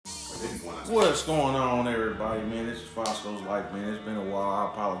What's going on, everybody, man? This is Fosco's Life, man. It's been a while.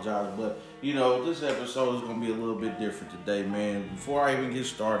 I apologize, but, this episode is going to be a little bit different today, man. Before I even get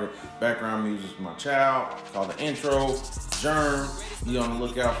started, background music is my child, called the intro, Germ. Be on the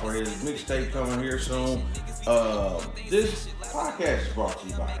lookout for his mixtape coming here soon. This podcast is brought to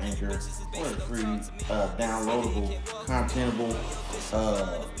you by Anchor, one of the free, downloadable, contentable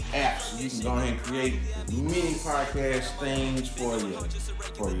apps. You can go ahead and create mini podcast things for your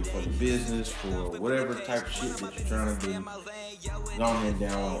business, for whatever type of shit that you're trying to do. Go ahead and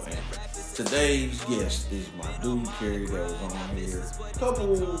download Anchor. Today's guest is my dude Kerry that was on here a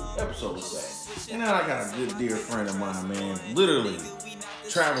couple episodes back. And then I got a good dear friend of mine, man. Literally,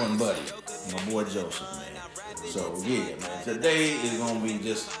 traveling buddy, my boy Joseph, man. So yeah, man. Today is gonna be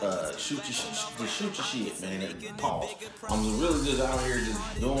just shoot your shit, man. And pause. I'm really just out here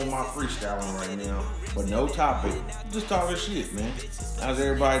just doing my freestyling right now, but no topic. Just talking shit, man. How's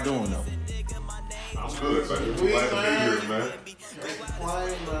everybody doing though? I'm good. So glad to be here, man. Can't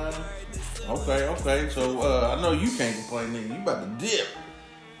complain, man. Okay. So I know you can't complain, nigga. You about to dip.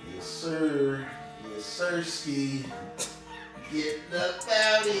 Yes, sir. Yes, sir, Ski. Getting up,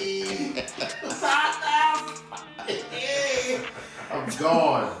 Bowdy. I'm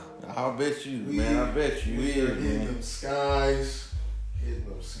gone. I'll bet you, man. I bet you. We are hitting them skies. Hitting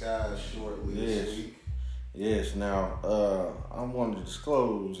them skies shortly this week. Yes. Now, I wanted to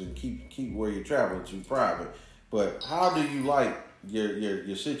disclose and keep where you're traveling to private. But how do you like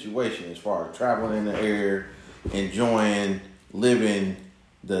your situation as far as traveling in the air, enjoying living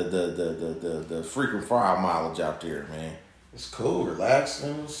the frequent flyer mileage out there, man? It's cool,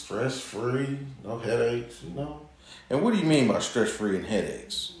 relaxing, stress-free, no headaches, And what do you mean by stress-free and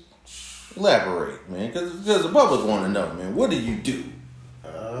headaches? Elaborate, man, because the public want to know, man. What do you do?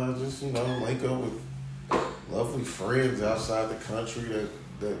 Just, link up with lovely friends outside the country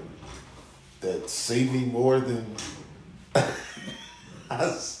that see me more than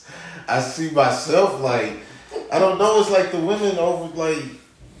I see myself. Like, I don't know, it's like the women over, like,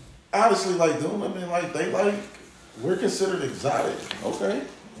 honestly, like, the women, like, they, like, we're considered exotic. Okay.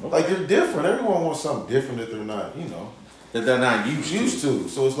 Like, they're different. Everyone wants something different that they're not, That they're not used to.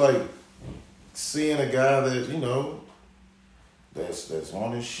 So it's like seeing a guy that, that's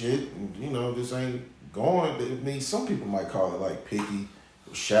on his shit and, just ain't going. I mean, some people might call it like picky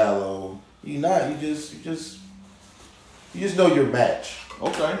or shallow. You're not. You just know your match.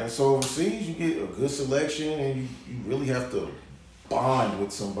 Okay. And so overseas, you get a good selection and you really have to bond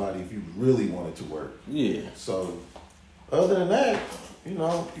with somebody if you really want it to work. Yeah. So other than that, you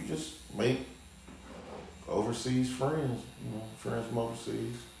just make overseas friends, friends from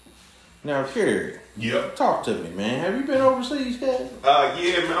overseas. Now, Kerry. Yep. Talk to me, man. Have you been overseas, Kerry?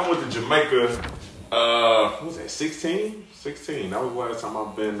 Yeah, man. I went to Jamaica. What was that? 16? 16. That was the last time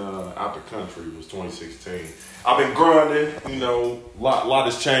I've been out the country. It was 2016. I've been grinding. A lot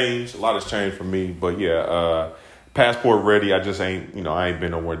has changed. A lot has changed for me. But yeah, passport ready. I just ain't. I ain't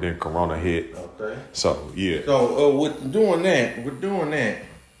been nowhere. Then Corona hit. Okay. So yeah. So with doing that, with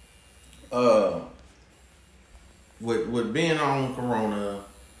being on Corona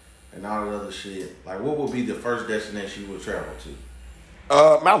and all that other shit, like what would be the first destination you would travel to?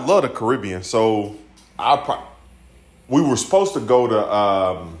 Man, I love the Caribbean. So we were supposed to go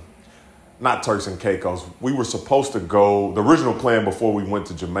to not Turks and Caicos. We were supposed to go. The original plan before we went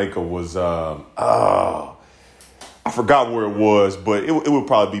to Jamaica was I forgot where it was, but it would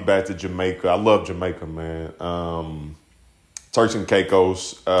probably be back to Jamaica. I love Jamaica, man. Turks and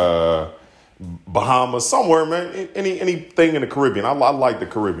Caicos, Bahamas, somewhere, man. Anything in the Caribbean. I like the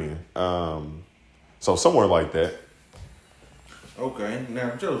Caribbean. So somewhere like that. Okay,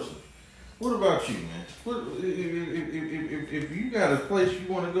 now Joseph, what about you, man? What if you got a place you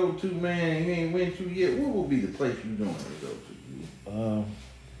want to go to, man, and you ain't went to yet? What would be the place you want to go to?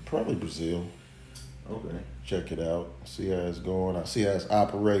 Probably Brazil. Okay. Check it out. See how it's going. I see how it's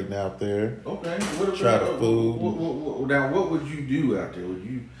operating out there. Okay. What about, try the food. Now, what would you do out there? Would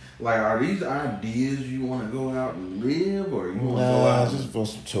you are these ideas you want to go out and live, or you want to go out? Just for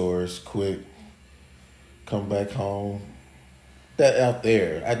some tourists, quick. Come back home. That out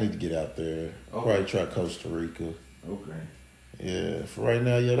there, I need to get out there. Okay. Probably try Costa Rica. Okay. Yeah, for right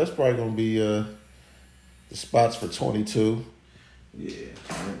now, that's probably gonna be the spots for 22. Yeah,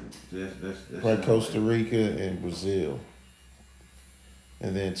 that's probably Costa Rica and Brazil,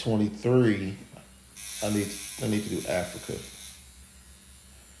 and then 23. I need to do Africa.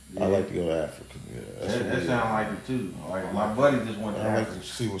 Yeah. I like to go to Africa. Yeah, that sounds like it too. Like my buddy just went to Africa. I like to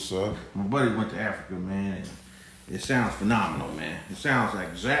see what's up. My buddy went to Africa, man. And it sounds phenomenal, man. It sounds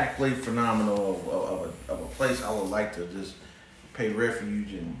exactly phenomenal of a place I would like to just pay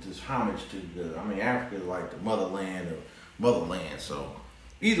refuge and just homage to Africa is like the motherland. So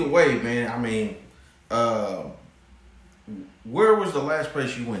either way, man, I mean, where was the last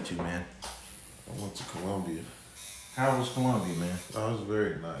place you went to, man? I went to Colombia. How was Colombia, man? Oh, it was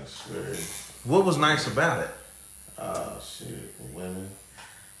very nice. What was nice about it? Shit, the women,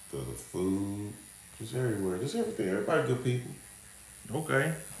 the food, just everywhere, just everything. Everybody good people.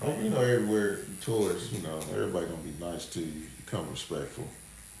 Okay. You know, everywhere tourists, you know, everybody gonna be nice to you. You come respectful.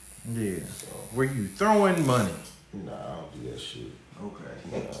 Yeah. So, Were you throwing money? nah, I don't do that shit. Okay.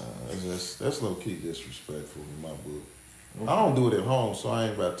 That's low key disrespectful in my book. Okay. I don't do it at home, so I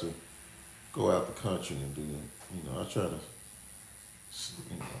ain't about to go out the country and do it. You know, I try to,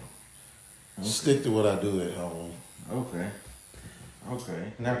 stick to what I do at home. Okay.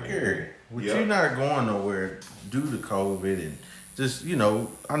 Now, Kerry, with you not going nowhere due to COVID and just, you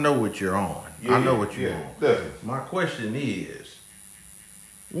know, I know what you're on. Yeah, I know what you're on. Definitely. My question is,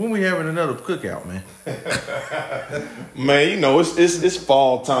 when we having another cookout, man? Man, you know, it's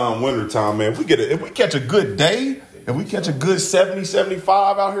fall time, winter time, man. If we catch a good day, if we catch a good 70,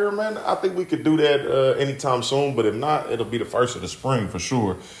 75 out here, man, I think we could do that anytime soon. But if not, it'll be the first of the spring for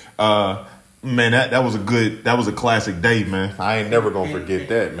sure. Man, that was a classic day, man. I ain't never gonna forget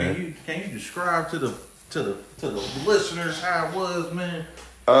that, man. Can you describe to the listeners how it was, man?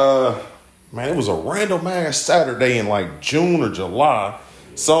 Man, it was a random ass Saturday in like June or July,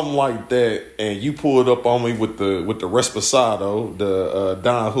 something like that, and you pulled up on me with the Reposado, the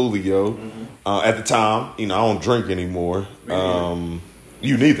Don Julio. At the time, you know, I don't drink anymore.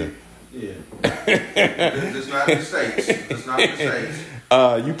 You neither. Yeah. It's not the States.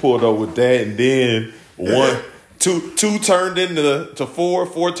 You pulled up with that, and then two turned into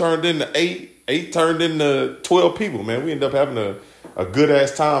four turned into eight turned into 12 people. Man, we ended up having a good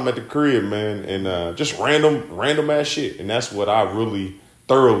ass time at the crib, man, and just random ass shit. And that's what I really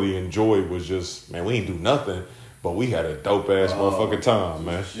thoroughly enjoyed. Was just, man, we ain't do nothing, but we had a dope ass motherfucking time,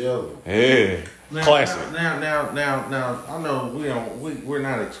 man. Yeah, classic. Now, I know we're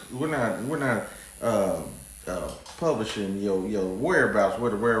not publishing your whereabouts,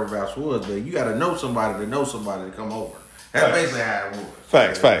 where the whereabouts was, but you got to know somebody to come over. That's basically how it was.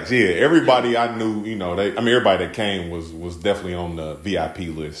 Facts. Yeah, everybody I knew, you know, everybody that came was definitely on the VIP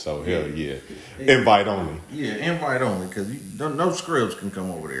list. So hell yeah, invite only. Yeah, invite only, because no scrubs can come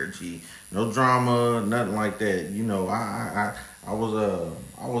over there. Gee, no drama, nothing like that. You know, I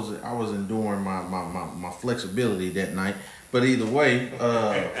was enduring my flexibility that night. But either way,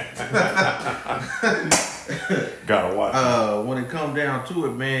 gotta watch. When it comes down to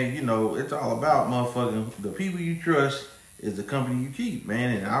it, man, you know, it's all about motherfucking the people you trust is the company you keep,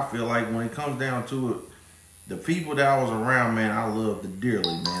 man. And I feel like when it comes down to it, the people that I was around, man, I loved dearly,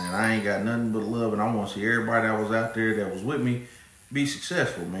 man. And I ain't got nothing but love, and I want to see everybody that was out there that was with me be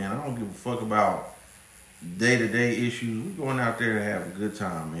successful, man. I don't give a fuck about day-to-day issues. We going out there to have a good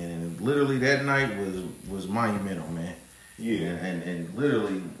time, man. And literally that night was monumental, man. Yeah, and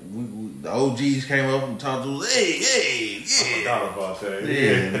literally, the OGs came up and talked to us. Hey, yeah. I forgot about that.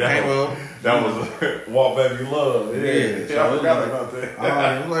 Yeah, came up. That was Walk Baby Love. Yeah, so I forgot about that.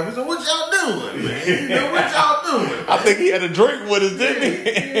 It was like, so what y'all doing, man? You know, what y'all doing? I think he had a drink with us, didn't he?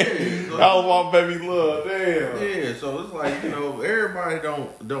 Yeah. So, that was Walk Baby Love. Damn. Yeah, so it's like, you know, everybody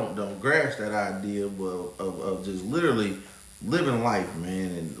don't grasp that idea of just literally living life,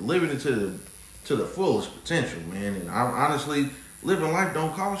 man, and living it to the fullest potential, man. And I honestly, living life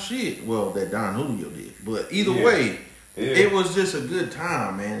don't cost shit. Well, that Don Julio did. But either way, it was just a good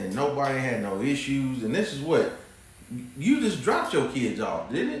time, man. And nobody had no issues. And this is what, you just dropped your kids off,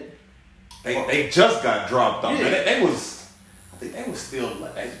 didn't it? They just got dropped off. Yeah. Man, they was still,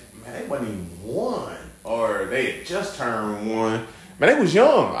 man, they wasn't even one. Or they had just turned one. Man, they was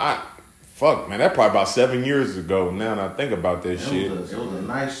young. Fuck, man, that probably about 7 years ago now that I think about that shit. It was a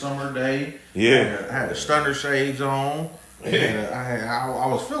nice summer day. Yeah. I had the stunner shades on. And I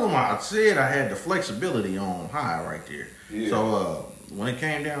was feeling I had the flexibility on high right there. Yeah. So when it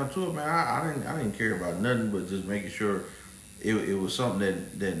came down to it, man, I didn't care about nothing but just making sure it was something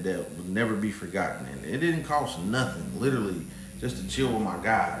that would never be forgotten. And it didn't cost nothing, literally, just to chill with my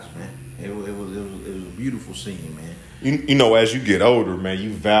guys, man. It was a beautiful scene, man. You know, as you get older, man, you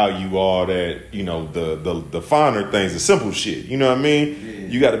value all that, you know, the finer things, the simple shit. You know what I mean? Yeah.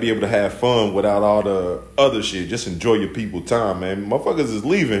 You got to be able to have fun without all the other shit. Just enjoy your people time, man. Motherfuckers is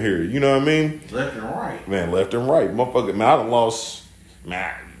leaving here. You know what I mean? Left and right. Man, left and right. Motherfucker, man, I done lost,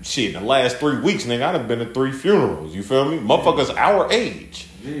 man, shit, in the last 3 weeks, nigga, I done been to 3 funerals. You feel me? Motherfuckers our age.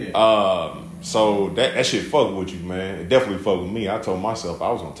 Yeah. So that shit fuck with you, man. It definitely fuck with me. I told myself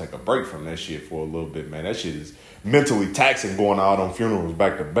I was gonna take a break from that shit for a little bit, man. That shit is mentally taxing going out on funerals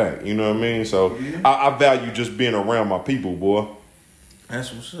back to back. You know what I mean? So I value just being around my people, boy.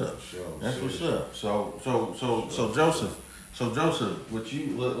 That's what's up. That's what's up. So Joseph, what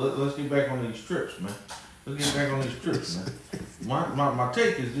you let's get back on these trips, man. Let's get back on these trips, man. My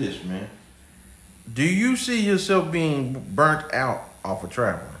take is this, man. Do you see yourself being burnt out off of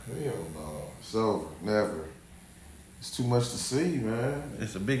traveling? Hell no. It's over. Never. It's too much to see, man.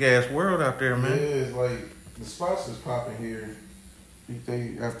 It's a big ass world out there, man. Yeah, it's like the spots that's popping here.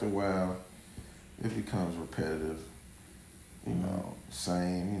 They after a while, it becomes repetitive. You know,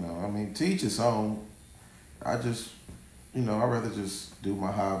 same. You know, I mean, teach its own. I just, I'd rather just do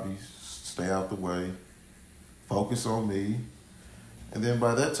my hobbies, stay out the way, focus on me. And then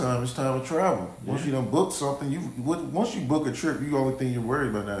by that time, it's time to travel. Once you done book something, once you book a trip, the only thing you're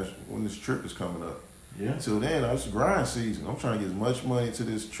worried about now is when this trip is coming up. Yeah. Until then, it's grind season. I'm trying to get as much money to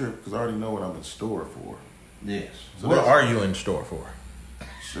this trip because I already know what I'm in store for. Yes. So what are you in store for?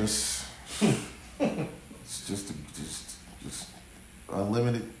 It's just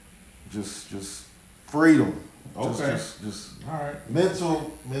unlimited, just freedom. Okay. Just all right.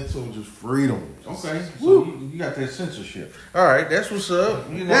 Mental, just freedom. Okay. So you got that censorship. All right. That's what's up.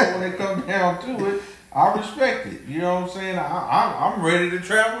 You know, when it comes down to it, I respect it. You know what I'm saying? I'm ready to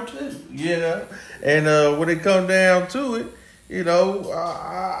travel too. You know, and when it comes down to it, you know,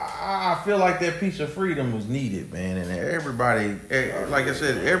 I feel like that piece of freedom was needed, man. And everybody, like I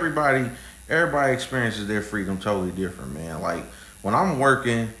said, everybody experiences their freedom totally different, man. Like when I'm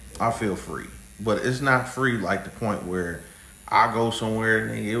working, I feel free. But it's not free like the point where I go somewhere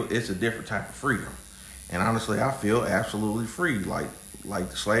and it's a different type of freedom. And honestly, I feel absolutely free. Like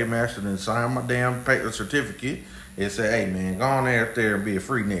the slave master didn't sign my damn certificate and say, "Hey man, go on out there and be a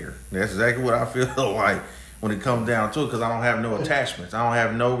free nigger." That's exactly what I feel like when it comes down to it, because I don't have no attachments. I don't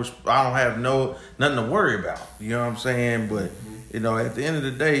have nothing to worry about. You know what I'm saying? But you know, at the end of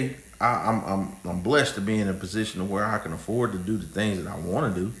the day, I'm blessed to be in a position where I can afford to do the things that I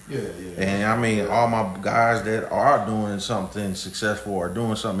want to do. Yeah. And I mean, all my guys that are doing something successful or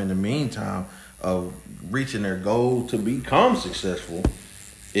doing something in the meantime of reaching their goal to become successful,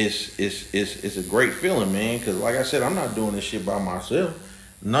 it's a great feeling, man. Because like I said, I'm not doing this shit by myself.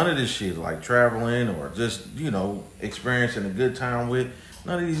 None of this shit, like traveling or just, experiencing a good time with,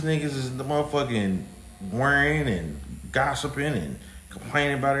 none of these niggas is the motherfucking worrying and gossiping and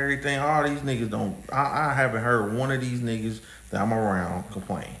complaining about everything. All these niggas don't. I haven't heard one of these niggas that I'm around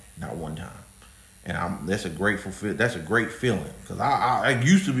complain, not one time. And that's a great feeling, because I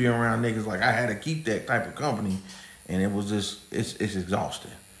used to be around niggas like I had to keep that type of company, and it was just it's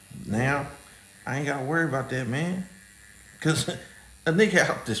exhausting. Now I ain't gotta worry about that, man, because a nigga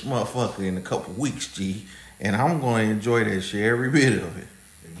out this motherfucker in a couple weeks, G, and I'm gonna enjoy that shit, every bit of it.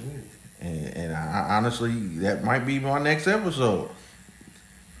 And I honestly, that might be my next episode.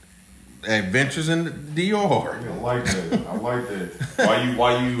 Adventures in the DR. I like that.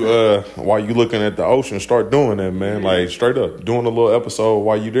 While you looking at the ocean, start doing that, man. Like straight up, doing a little episode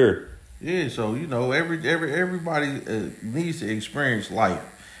while you there. Yeah, so everybody needs to experience life,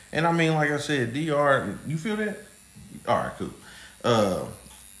 and I mean, like I said, DR. You feel that? All right, cool.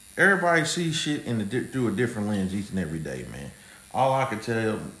 Everybody sees shit through a different lens each and every day, man. All I can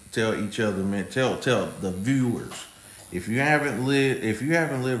tell each other, man, tell the viewers. If you haven't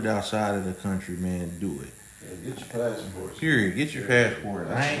lived outside of the country, man, do it. Yeah, get your passport. Period. Get your passport.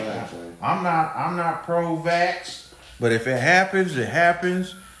 I'm not pro-vax, but if it happens, it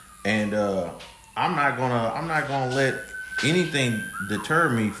happens, and I'm not gonna let anything deter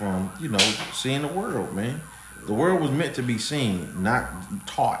me from seeing the world, man. The world was meant to be seen, not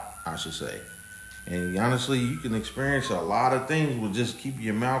taught, I should say. And honestly, you can experience a lot of things with just keeping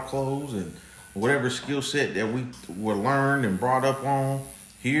your mouth closed and whatever skill set that we were learned and brought up on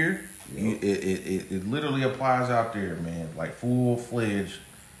here, it literally applies out there, man. Like full-fledged,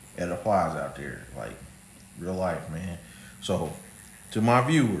 it applies out there, like real life, man. So, to my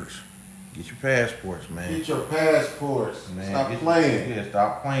viewers, get your passports, man. Get your passports, man.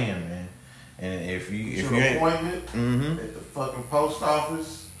 Stop playing, man. And if you an appointment at the fucking post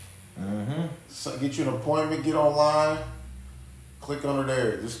office, so get you an appointment, get online. Click under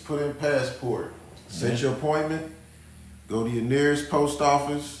there. Just put in passport. Set your appointment. Go to your nearest post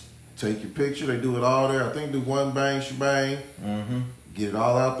office. Take your picture. They do it all there. I think do one bang shebang. Get it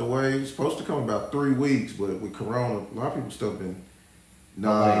all out the way. It's supposed to come about 3 weeks, but with Corona, a lot of people still been.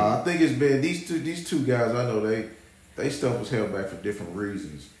 I think it's been these two guys. I know they stuff was held back for different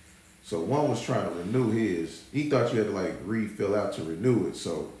reasons. So one was trying to renew his. He thought you had to refill out to renew it.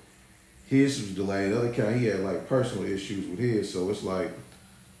 So his was delayed. The other cat, he had like personal issues with his, so it's like,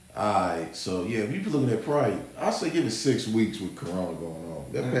 alright. So yeah, if you be looking at probably, I say give it 6 weeks with Corona going on.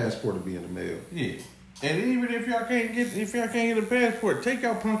 That passport will be in the mail. Yeah. And even if y'all can't get a passport, take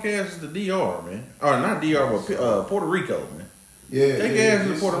y'all punk asses to DR, man. Or not DR, but Puerto Rico, man. Yeah. Take your ass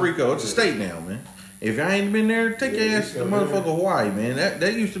to Puerto Rico. It's a state now, man. If y'all ain't been there, take your ass to motherfucking Hawaii, man.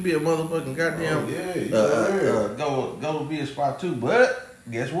 That used to be a motherfucking goddamn go be a spot too. But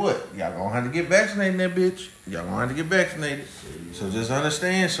guess what? Y'all gonna have to get vaccinated in that bitch. Y'all gonna have to get vaccinated. So just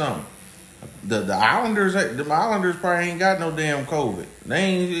understand something. The Islanders probably ain't got no damn COVID.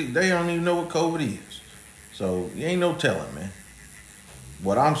 They don't even know what COVID is. So you ain't no telling, man.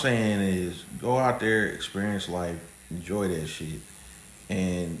 What I'm saying is go out there, experience life, enjoy that shit,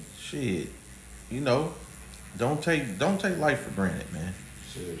 and shit. You know, don't take life for granted, man.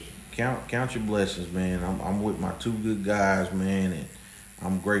 Seriously. Count your blessings, man. I'm with my 2 good guys, man, and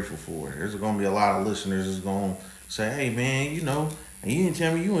I'm grateful for it. There's gonna be a lot of listeners that's gonna say, "Hey, man, you know, and you didn't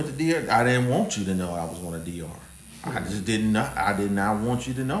tell me you went to DR. I didn't want you to know I was going to DR. I just didn't. I did not want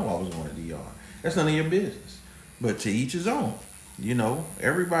you to know I was going to DR. That's none of your business. But to each his own. You know,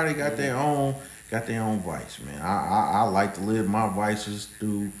 everybody got their own vice, man. I like to live my vices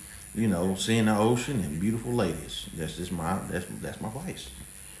through, you know, seeing the ocean and beautiful ladies. That's just that's my vice.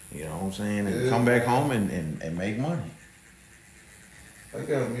 You know what I'm saying? And come back home and make money. I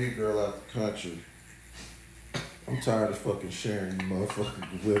got me a girl out the country. I'm tired of fucking sharing you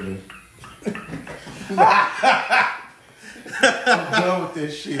motherfucking women. I'm done with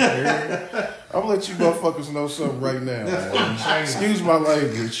this shit, man. I'm gonna let you motherfuckers know something right now, man. Excuse my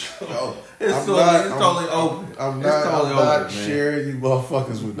language. It's totally open. I'm not sharing you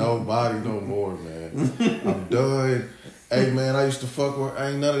motherfuckers with nobody no more, man. I'm done. Hey, man, I used to fuck with.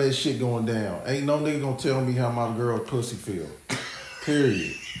 Ain't none of that shit going down. Ain't no nigga gonna tell me how my girl pussy feel.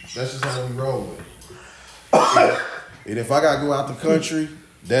 Period. That's just how we rolling. And if I gotta go out the country,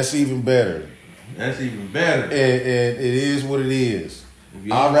 that's even better. That's even better. And it is what it is.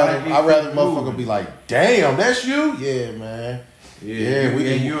 I'd rather motherfucker be like, damn, that's you? Yeah, man. Yeah,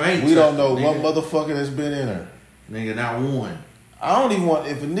 we don't know nigga. What motherfucker that's been in her. Nigga, not one. I don't even want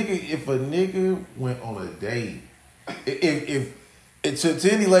if a nigga went on a date. If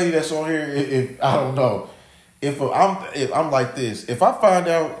to any lady that's on here, if I don't know. If I'm like this, if I find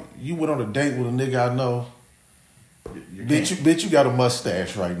out you went on a date with a nigga I know, bitch, you got a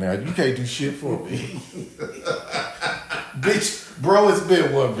mustache right now. You can't do shit for me. Bitch, bro, it's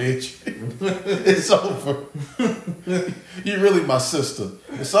been one, bitch. It's over. You really my sister.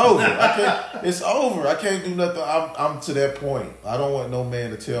 It's over. It's over. I can't do nothing. I'm to that point. I don't want no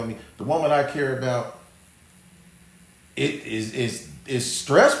man to tell me. The woman I care about, it's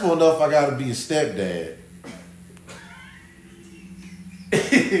stressful enough I gotta be a stepdad.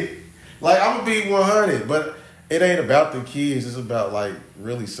 Like, I'm gonna be 100, but it ain't about the kids. It's about like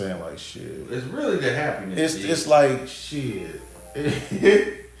really saying like shit. It's really the happiness. It's like shit.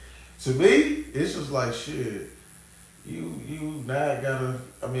 To me, it's just like shit. You now gotta.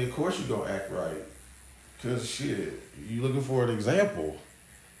 I mean, of course you gonna act right, cause shit, you looking for an example.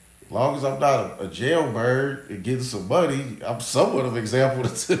 As long as I'm not a jailbird and getting some money, I'm somewhat of an example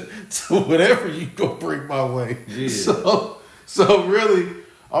to whatever you gonna bring my way. Yeah. So really,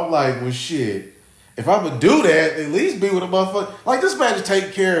 I'm like, well, shit. If I'm gonna do that, at least be with a motherfucker. Like this man just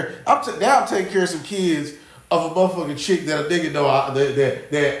taking care. I'm taking care of some kids of a motherfucking chick that a nigga know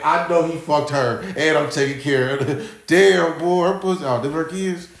that I know he fucked her, and I'm taking care of. Damn, boy, her pussy. Oh, them her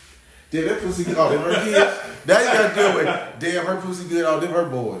kids. Damn, that pussy. Oh, them her kids. Now you gotta deal with. Damn, her pussy good. Oh, them her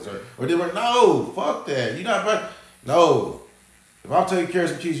boys. Or them her. No, fuck that. You not. No. If I'm taking care of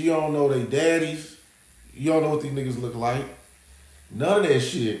some kids, you don't know they daddies. You don't know what these niggas look like. None of that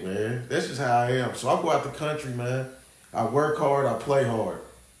shit, man. That's just how I am. So I go out the country, man. I work hard, I play hard.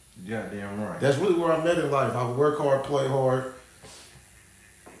 Goddamn right. That's really where I'm at in life. I work hard, play hard.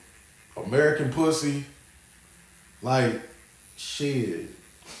 American pussy. Like, shit.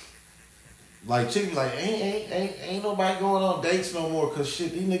 Like, chicks be like, ain't nobody going on dates no more. Cause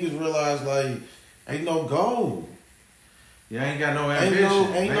shit, these niggas realize like, ain't no goal. You ain't got no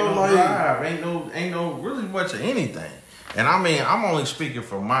ambition. Ain't no drive. Ain't no really much of anything. And I mean, I'm only speaking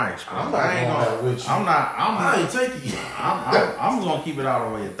from my experience. I ain't taking you. I'm gonna keep it all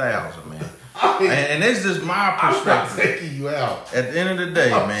the way 1,000, man. And it's just my perspective. I'm not taking you out. At the end of the day,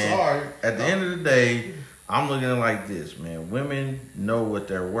 man. Sorry. At the end of the day, I'm looking at it like this, man. Women know what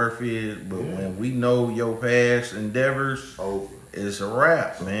their worth is, but when we know your past endeavors, it's a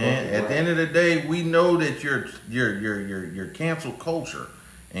wrap, man. At the end of the day, we know that your cancel culture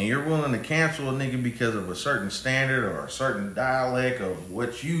and you're willing to cancel a nigga because of a certain standard or a certain dialect of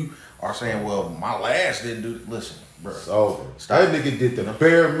what you are saying, well, my last didn't do. Listen, bro. It's over. That nigga did the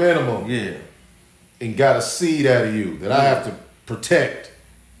bare minimum. Yeah. And got a seed out of you that I have to protect.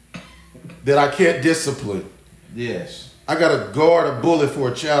 That I can't discipline. Yes. I gotta guard a bullet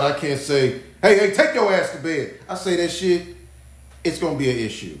for a child. I can't say, hey, take your ass to bed. I say that shit, it's gonna be an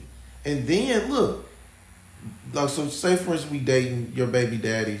issue. And then look, like, so say for instance we dating, your baby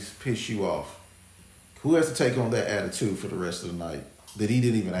daddies piss you off. Who has to take on that attitude for the rest of the night that he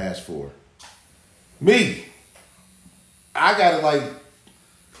didn't even ask for? Me. I gotta like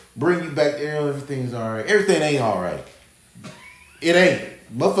bring you back there. Everything's all right. Everything ain't all right. It ain't.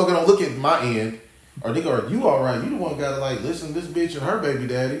 Motherfucker don't look at my end. Or nigga, are you all right? You the one gotta like listen to this bitch and her baby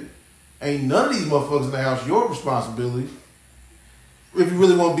daddy. Ain't none of these motherfuckers in the house your responsibility. If you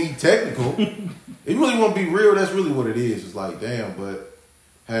really want to be technical, if you really want to be real, that's really what it is. It's like, damn, but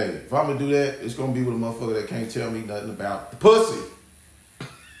hey, if I'm gonna do that, it's gonna be with a motherfucker that can't tell me nothing about the pussy.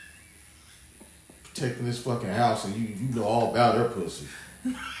 Protecting this fucking house and you know all about her pussy.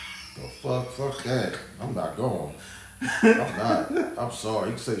 The fuck that. I'm not going. I'm not. I'm sorry.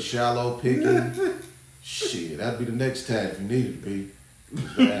 You can say shallow picking. Shit, that'd be the next tag if you need it to be.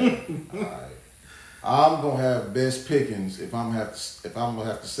 Alright. I'm gonna have best pickings if I'm gonna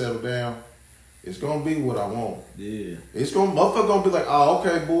have to settle down. It's gonna be what I want. Yeah. It's gonna motherfucker gonna be like, oh,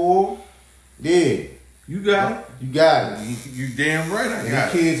 okay, boy. Yeah. You got it. You got it. You damn right I got Your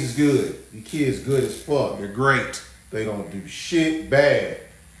it. kids is good. Your kids good as fuck. They're great. They don't do shit bad.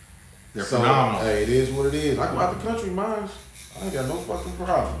 They're phenomenal. Hey, it is what it is. I go out the country, mine. I ain't got no fucking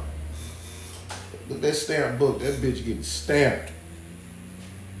problem. Look at that stamp book. That bitch getting stamped.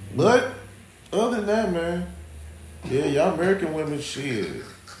 But other than that, man, yeah, y'all American women, shit,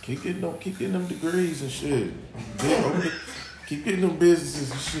 keep getting them degrees and shit. Keep getting them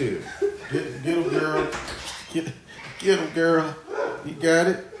businesses and shit. Get them, girl. Get them, girl. You got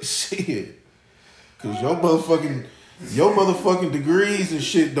it? Shit. Cause your motherfucking degrees and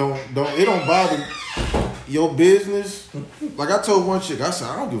shit don't bother your business. Like I told one chick, I said,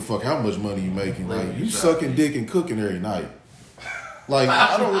 I don't give a fuck how much money you making. Like you sucking dick and cooking every night. Like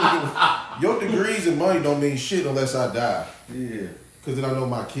I don't really give a your degrees and money don't mean shit unless I die. Yeah. Cause then I know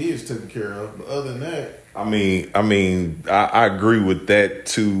my kids taken care of. But other than that, I I agree with that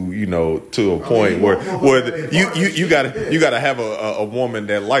to a point where you gotta have a woman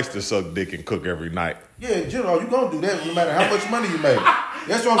that likes to suck dick and cook every night. yeah, in general, you gonna do that no matter how much money you make.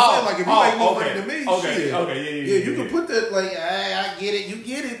 That's what I'm saying. Like if you make more money than me, shit. You can put that like, hey, I get it, you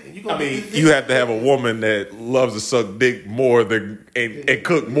get it. And you gonna You have to have a woman that loves to suck dick more than and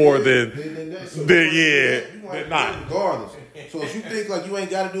cook more than not. Regardless. So if you think like you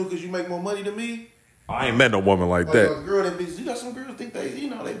ain't got to do it because you make more money than me, I ain't met no woman like that. A girl that be, you got some girls think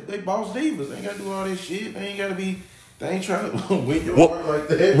they boss divas. They ain't got to do all this shit. They ain't got to be. They ain't trying to win your heart like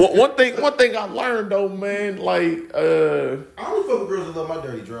that. One thing I learned though, man, like I only fuck with girls that love my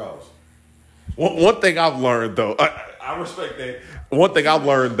dirty drawers. One thing I've learned though, I respect that. One thing I've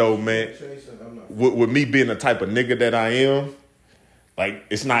learned though, man, with me being the type of nigga that I am, like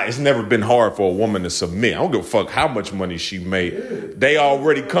it's never been hard for a woman to submit. I don't give a fuck how much money she made. Yeah. They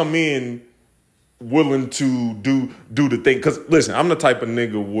already come in willing to do the thing. Cause listen, I'm the type of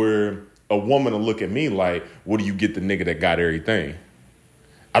nigga where a woman will look at me like, what do you get the nigga that got everything?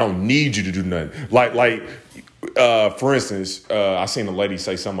 I don't need you to do nothing. Like, for instance, I seen a lady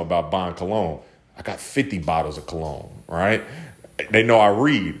say something about buying cologne. I got 50 bottles of cologne, right? They know I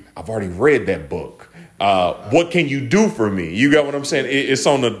read. I've already read that book. What can you do for me? You got what I'm saying? It's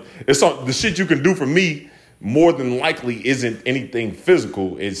on the shit you can do for me. More than likely, isn't anything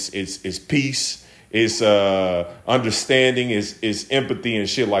physical. It's peace. It's understanding. It's empathy and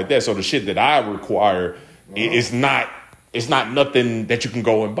shit like that. So the shit that I require, it's not nothing that you can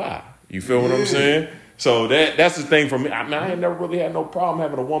go and buy. You feel what I'm saying? So that's the thing for me. I mean, I ain't never really had no problem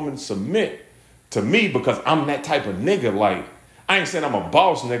having a woman submit to me because I'm that type of nigga. Like, I ain't saying I'm a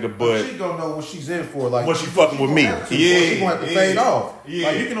boss nigga, but she gonna know what she's in for. Like what she fucking with me. She gonna have to fade off. Yeah.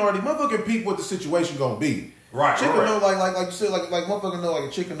 Like you can already motherfucking peep what the situation gonna be. Right. Chicken know like you said like motherfucker know like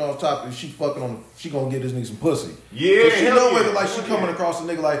a chicken off top if she fucking on she gonna give this nigga some pussy. Yeah. She know whether like she coming across a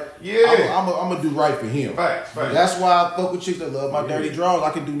nigga like I'm gonna do right for him. Facts. That's why I fuck with chicks that love my dirty drawers. I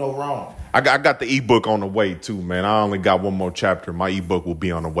can do no wrong. I got the ebook on the way too, man. I only got one more chapter. My ebook will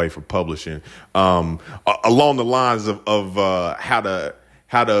be on the way for publishing. Along the lines of how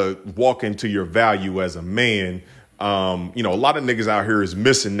to walk into your value as a man. You know, a lot of niggas out here is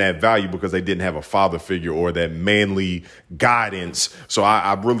missing that value because they didn't have a father figure or that manly guidance. So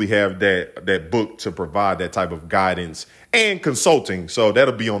I really have that book to provide that type of guidance and consulting. So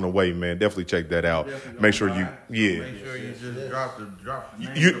that'll be on the way, man. Definitely check that out. Make sure you, Make sure you just drop the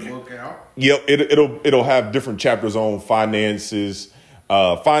name of the book out. Yep, it'll have different chapters on finances,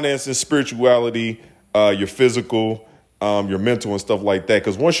 spirituality, your physical, your mental and stuff like that.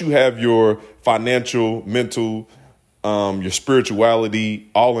 Because once you have your financial, mental, your spirituality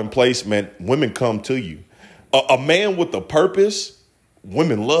all in place, man, women come to you. A man with a purpose,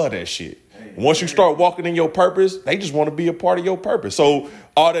 women love that shit. Once you start walking in your purpose, they just want to be a part of your purpose. So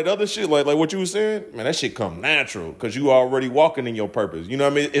all that other shit, like what you were saying, man, that shit come natural because you already walking in your purpose. You know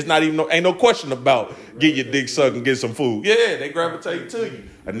what I mean? It's not even ain't no question about get your dick sucked and get some food. Yeah, they gravitate to you.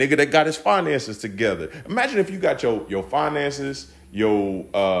 A nigga that got his finances together. Imagine if you got your finances, your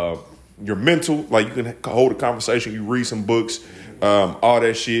mental, like you can hold a conversation, you read some books, all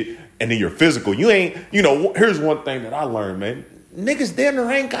that shit, and then your physical. You ain't, you know, here's one thing that I learned, man. Niggas damn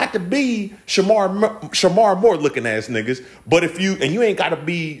near ain't got to be Shamar Moore looking ass niggas. But if you ain't got to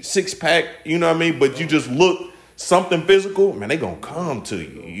be six pack, you know what I mean? But you just look something physical, man, they gonna come to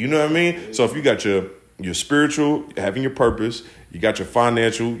you. You know what I mean? So if you got your spiritual, having your purpose, you got your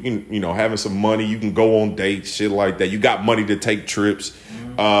financial, you know, having some money, you can go on dates, shit like that. You got money to take trips.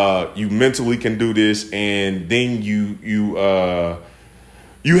 You mentally can do this, and then you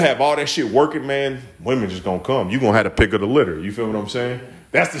have all that shit working, man, women just gonna come. You gonna have to pick of the litter. You feel what I'm saying?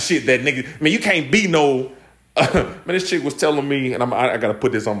 That's the shit that nigga, I mean, you can't be no, man, this chick was telling me, and I gotta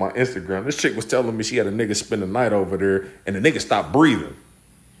put this on my Instagram. This chick was telling me she had a nigga spend the night over there, and the nigga stopped breathing.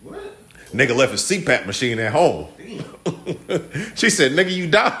 What? Nigga left his CPAP machine at home. She said, nigga, you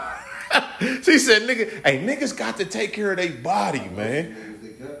die. She said, nigga, hey, niggas got to take care of their body, man.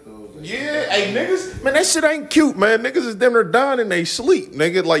 Yeah, hey, niggas, man, that shit ain't cute, man. Niggas is damn near dying and they sleep,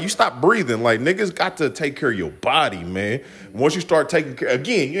 nigga. Like, you stop breathing. Like, niggas got to take care of your body, man. Once you start taking care,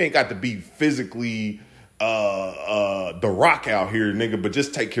 again, you ain't got to be physically the Rock out here, nigga, but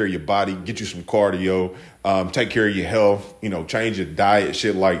just take care of your body, get you some cardio, take care of your health, you know, change your diet,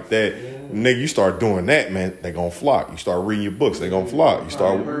 shit like that. Nigga, you start doing that, man, they gonna flock. You start reading your books, they gonna flock.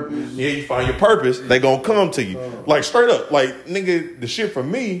 You find your purpose, they gonna come to you. Like, straight up, like, nigga, the shit for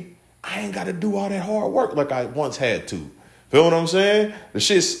me, I ain't got to do all that hard work like I once had to. Feel what I'm saying? The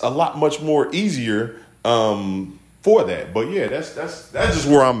shit's a lot much more easier for that. But yeah, that's just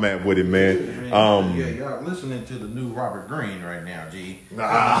where I'm at with it, man. Yeah, y'all listening to the new Robert Greene right now, G. Nah.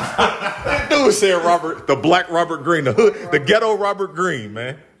 That dude said the black Robert Greene, the hood, the ghetto Robert Greene,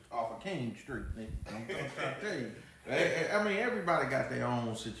 man. Off of King Street, nigga. I'm trying to tell you. I mean, everybody got their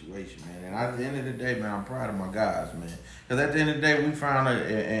own situation, man. And at the end of the day, man, I'm proud of my guys, man. Because at the end of the day, we found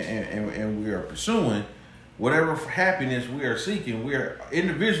it and we are pursuing whatever happiness we are seeking. We are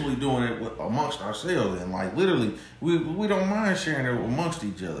individually doing it amongst ourselves. And, like, literally, we don't mind sharing it amongst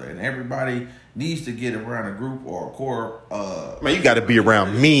each other. And everybody needs to get around a group or a core. Man, you got to be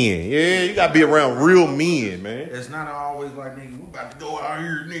around men. Yeah, you got to be around real men, man. It's not always like, nigga, we about to go out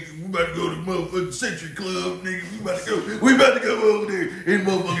here, nigga. We about to go to the motherfucking Century Club, nigga. We about to go over there and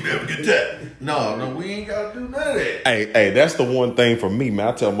motherfucking have a good time. No, we ain't got to do none of that. Hey, that's the one thing for me, man.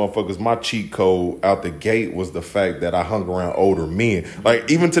 I tell motherfuckers my cheat code out the gate was the fact that I hung around older men.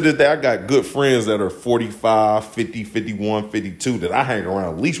 Like, even to this day, I got good friends that are 45, 50, 51, 52 that I hang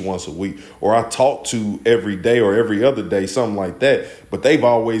around at least once a week, or I talk to every day or every other day, something like that. But they've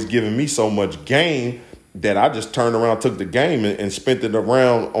always given me so much game that I just turned around, took the game and spent it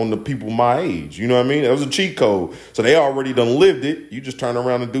around on the people my age. You know what I mean? That was a cheat code. So they already done lived it. You just turn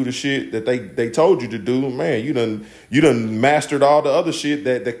around and do the shit that they told you to do. Man, you done mastered all the other shit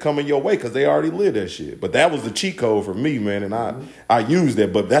that coming your way because they already lived that shit. But that was the cheat code for me, man. And I used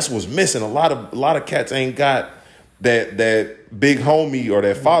that. But that's what's missing. A lot of cats ain't got that big homie or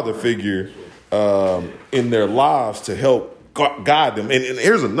that father figure in their lives to help guide them. And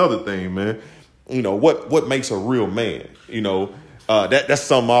here's another thing, man. You know, what makes a real man? You know, that's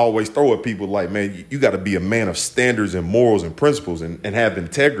something I always throw at people. Like, man, you got to be a man of standards and morals and principles and have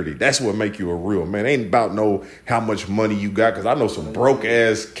integrity. That's what make you a real man. It ain't about how much money you got, because I know some broke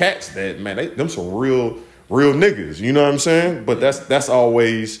ass cats that, man, them some real niggas. You know what I'm saying? But that's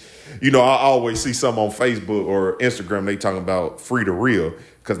always, you know, I always see some on Facebook or Instagram. They talking about free to real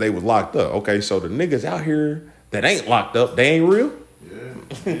because they was locked up. Okay, so the niggas out here that ain't locked up, they ain't real.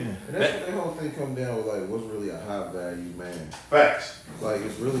 And that's what the whole thing come down with, like, what's really a high value man. Facts. Like,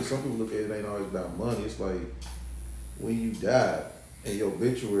 it's really, some people look at it ain't always about money. It's like, when you die in your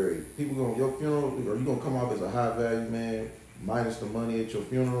obituary, your funeral, are you gonna come off as a high value man minus the money at your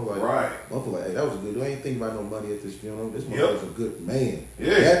funeral. Like, right. motherfucker, like, hey, that was good. I ain't think about no money at this funeral. This motherfucker's a good man.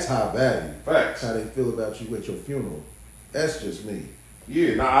 Yeah. That's high value. Facts. How they feel about you at your funeral. That's just me.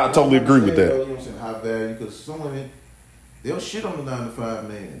 Yeah, I totally agree with that. Though, you know what I'm saying? High value, because some women, they'll shit on the 9 to 5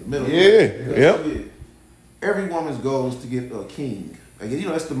 man. The middle. Yeah. Every woman's goal is to get a king. Like, you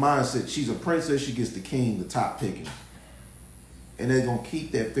know, that's the mindset. She's a princess, she gets the king, the top picking. And they're going to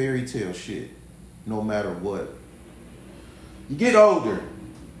keep that fairy tale shit no matter what. You get older,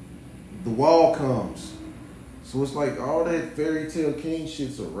 the wall comes. So it's like all that fairy tale king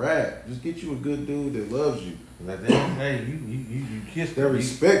shit's a wrap. Just get you a good dude that loves you. Like that, hey, you kissed that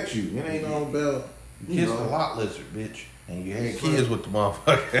respect you. It ain't all about you kissed a lot lizard, bitch, and you had kids with the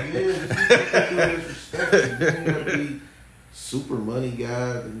motherfucker. Yeah, you don't have to be super money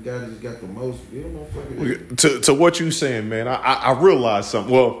guy. The guy that just got the most. You know, motherfucker. To what you saying, man, I realized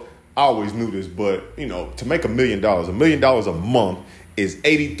something. Well, I always knew this, but you know, to make $1 million, $1 million a month is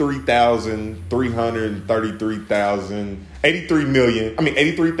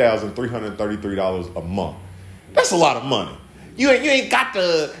 $83,333 a month. That's a lot of money. You ain't got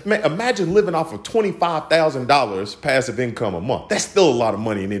to imagine living off of $25,000 passive income a month. That's still a lot of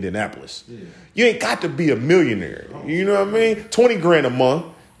money in Indianapolis. Yeah. You ain't got to be a millionaire. You know what I mean? 20 grand a month.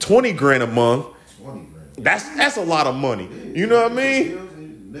 20 grand a month. 20 grand. That's a lot of money. Yeah, you know what I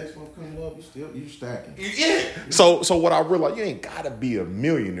mean? Next one coming up, you stacking. Yeah. So what I realized, you ain't got to be a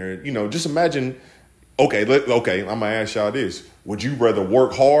millionaire. You know, just imagine. Okay, I'm gonna ask y'all this: would you rather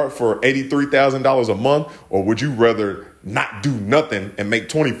work hard for $83,000 a month, or would you rather not do nothing and make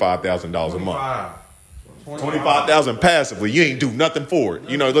 $25,000 a month? 25,000 passively. You ain't do nothing for it.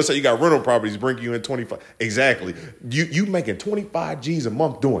 You know, let's say you got rental properties bring you in 25. Exactly. You making 25 G's a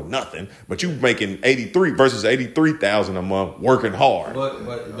month doing nothing, but you making 83 versus 83,000 a month working hard.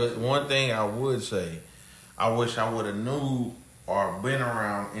 But one thing I would say, I wish I would have knew or been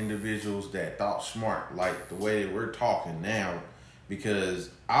around individuals that thought smart like the way that we're talking now,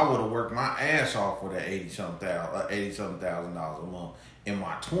 because I would have worked my ass off for that $80-something thousand a month in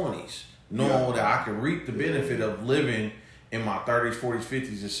my 20s, knowing that I could reap the benefit of living in my 30s, 40s,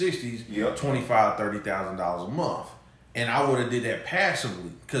 50s, and 60s, $25,000, $30,000 a month. And I would have did that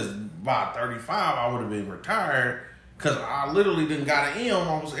passively, because by 35 I would have been retired, because I literally done got an M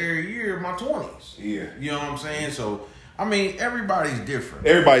almost every year in my 20s. Yeah. You know what I'm saying? So I mean, everybody's different.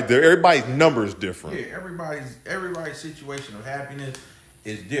 Everybody's number is different. Yeah, everybody's situation of happiness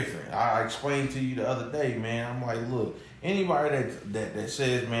is different. I explained to you the other day, man. I'm like, look, anybody that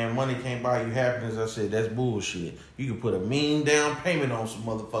says, man, money can't buy you happiness, I said, that's bullshit. You can put a mean down payment on some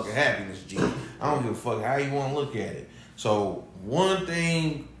motherfucking happiness, G. I don't give a fuck how you want to look at it. So one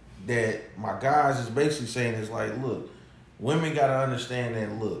thing that my guys is basically saying is like, look, women got to understand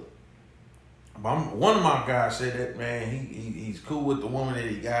that, look, one of my guys said that, man, he's cool with the woman that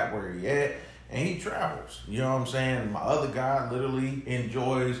he got where he at, and he travels. You know what I'm saying? My other guy literally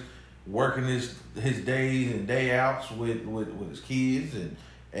enjoys working his days and day outs with his kids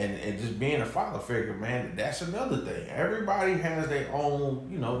and just being a father figure, man. That's another thing. Everybody has their own,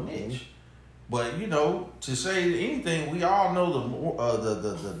 niche. But to say anything, we all know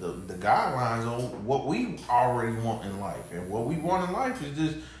the guidelines on what we already want in life, and what we want in life is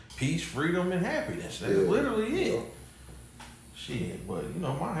just peace, freedom, and happiness. That's literally it. Shit, but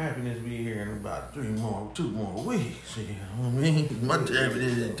my happiness be here in about 2 more weeks. You know what I mean? My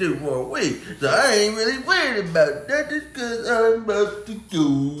happiness in 2 more weeks. So I ain't really worried about that, just because I'm about to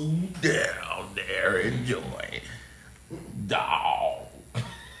go down there and enjoy. Dog.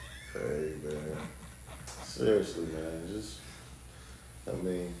 Hey, man. Seriously,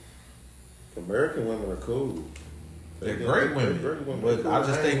 man. American women are cool. They're great women. But I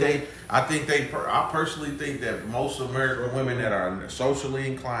just think I personally think that most American women that are socially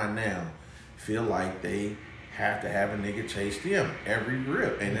inclined now feel like they have to have a nigga chase them every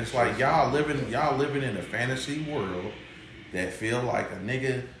rip. And it's like y'all living in a fantasy world that feel like a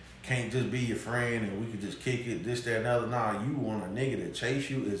nigga can't just be your friend and we could just kick it, this, that, and other. Nah, you want a nigga to chase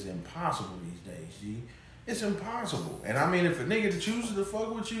you is impossible these days, G. It's impossible. And I mean, if a nigga chooses to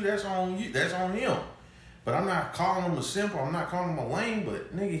fuck with you, that's on you. That's on him. But I'm not calling him a simp. I'm not calling him a lame.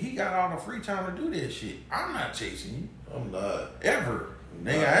 But nigga, he got all the free time to do that shit. I'm not chasing you. I'm not ever.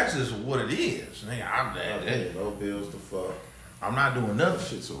 Nigga, that's just what it is. Nigga, I'm that. No bills to fuck. I'm not doing nothing. That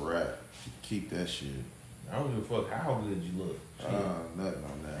shit's a wrap. Keep that shit. I don't give a fuck how good you look. Nothing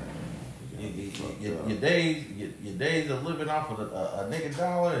on that. Your days of living off of a nigga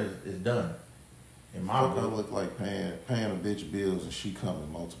dollar is done. In my book, I look like paying a bitch bills and she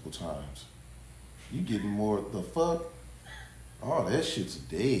coming multiple times. You getting more the fuck? All that shit's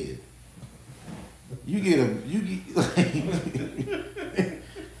dead. you get like,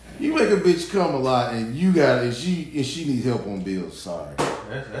 you make a bitch come a lot, and she needs help on bills. Sorry,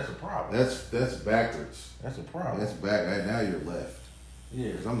 that's a problem. That's backwards. That's a problem. That's back. Now you're left.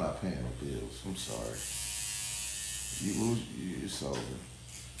 Yeah, because I'm not paying no bills. I'm sorry. You lose, it's over.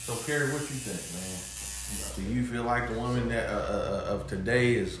 So, Kerry, what you think, man? Do you feel like the women that of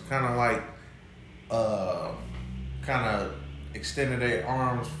today is kind of like, kind of extending their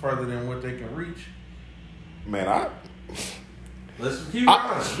arms further than what they can reach? Man, Let's be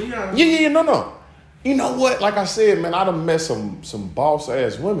honest. Be honest. Yeah, no. You know what? Like I said, man, I done met some boss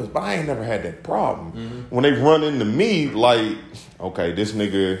ass women, but I ain't never had that problem. Mm-hmm. When they run into me, like, okay, this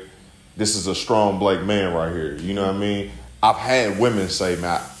is a strong black man right here. You know what I mean? I've had women say,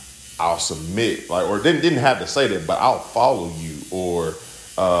 man, I'll submit, like, or didn't have to say that, but I'll follow you, or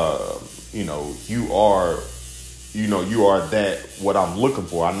you are that what I'm looking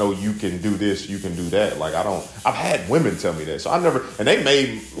for. I know you can do this, you can do that. Like, I've had women tell me that. So and they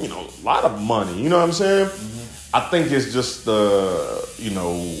made, a lot of money. You know what I'm saying? Mm-hmm. I think it's just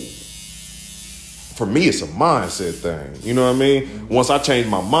for me, it's a mindset thing. You know what I mean? Mm-hmm. Once I changed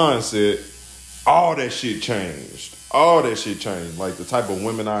my mindset, all that shit changed. Like the type of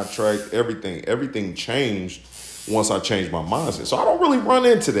women I attract, everything changed once I changed my mindset. So I don't really run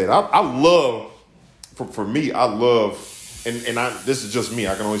into that. I love, for me, I love, and this is just me.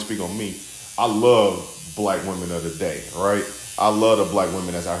 I can only speak on me. I love black women of the day, right? I love the black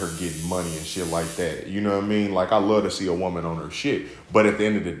women that's out here getting money and shit like that. You know what I mean? Like, I love to see a woman on her shit. But at the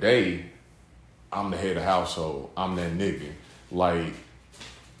end of the day, I'm the head of the household. I'm that nigga. Like,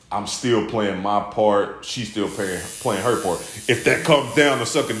 I'm still playing my part. She's still playing her part. If that comes down to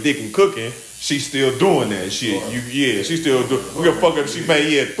sucking dick and cooking, she's still doing that shit. She's still doing. We gonna fuck up. She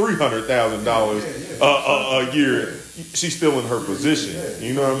made $300,000 a year. She's still in her position.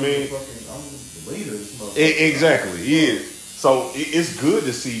 You know what I mean? I'm the leader. Exactly. Yeah. So it's good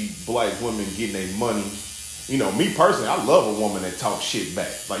to see black women getting their money. Me personally, I love a woman that talks shit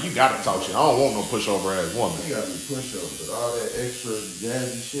back. Like, you gotta talk shit. I don't want no pushover ass woman. You gotta be pushover, but all that extra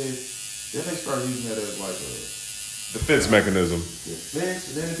jazzy shit, then they start using that as like a defense mechanism.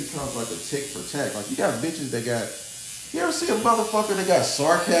 Defense, and then it becomes like a tick for tack. Like, you got bitches that got. You ever see a motherfucker that got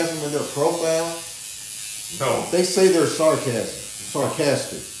sarcasm in their profile? No. They say they're sarcastic.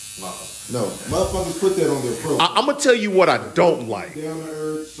 No, motherfuckers put that on their profile. I'm gonna tell you what I don't like. Down to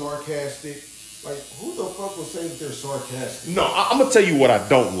earth, sarcastic. Like, who the fuck will say that they're sarcastic? No, I'm gonna tell you what I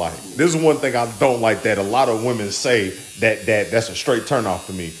don't like. This is one thing I don't like that a lot of women say that's a straight turnoff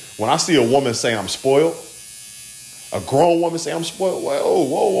for me. When I see a woman say I'm spoiled, a grown woman say I'm spoiled, well,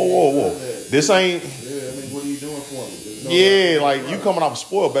 whoa. This ain't. Yeah, I mean, what are you doing for me? Like, you coming off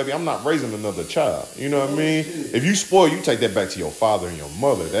spoiled, baby. I'm not raising another child. You know what I mean? If you spoil, you take that back to your father and your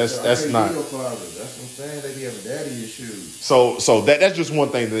mother. That's not. Your father. That's what I'm saying. They be having daddy issues. So that's just one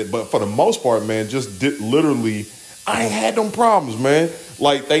thing. But for the most part, man, just literally, I ain't had them problems, man.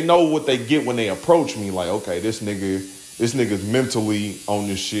 Like, they know what they get when they approach me. Like, okay, this nigga's mentally on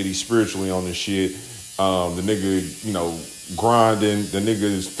this shit. He's spiritually on this shit. The nigga, grinding. The nigga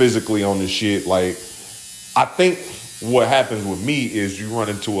is physically on this shit. Like, I think what happens with me is you run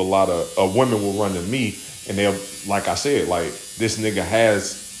into a lot of women will run to me and they'll, like I said, like, this nigga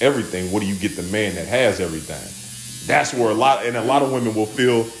has everything. What do you get the man that has everything? That's where a lot of women will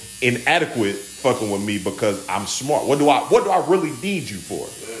feel inadequate fucking with me because I'm smart. What do I really need you for?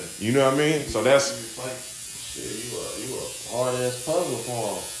 You know what I mean? So that's like, shit, you a hard ass puzzle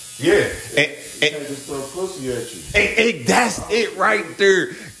for him. Yeah. And just throw pussy at you. And that's it right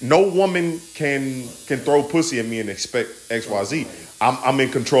there. No woman can throw pussy at me and expect XYZ. I'm in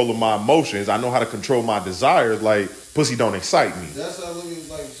control of my emotions. I know how to control my desires. Like, pussy don't excite me. That's how I look at it.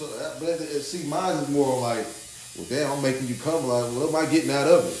 Like, so, but see, mine is more like, well, damn, I'm making you come. Like, what am I getting out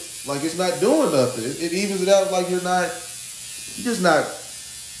of it? Like, it's not doing nothing. It evens it out. Like, you're just not.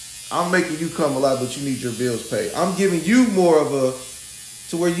 I'm making you come a lot, but you need your bills paid. I'm giving you more of a.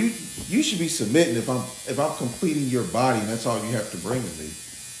 To where you should be submitting if I'm completing your body and that's all you have to bring to me.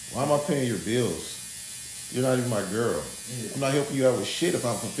 Why am I paying your bills? You're not even my girl. Yeah. I'm not helping you out with shit if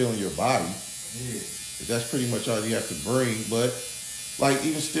I'm fulfilling your body. Yeah. That's pretty much all you have to bring. But like,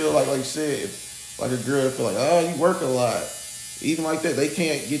 even still, like you said, if, like, a girl that feel like, oh, you work a lot. Even like that, they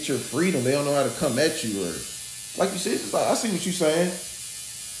can't get your freedom. They don't know how to come at you. Or like you said, it's like, I see what you're saying.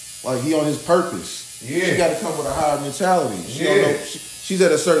 Like, he on his purpose. Yeah. She got to come with a higher mentality. She don't know. She's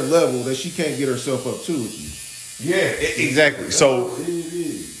at a certain level that she can't get herself up to with you. Yeah, exactly. So,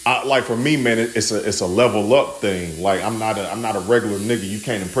 like, for me, man, it's a level up thing. Like, I'm not a regular nigga. You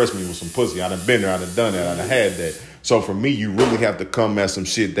can't impress me with some pussy. I done been there. I done done that. I done had that. So for me, you really have to come at some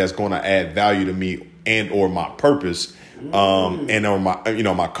shit that's going to add value to me and or my purpose, and or my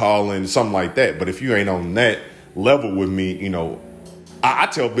my calling, something like that. But if you ain't on that level with me, I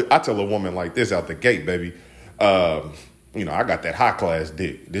tell a woman like this out the gate, baby. I got that high class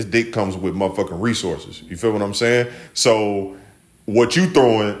dick. This dick comes with motherfucking resources. You feel what I'm saying? So what you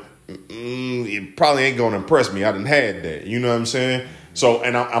throwing, it probably ain't gonna impress me. I done had that. You know what I'm saying? So,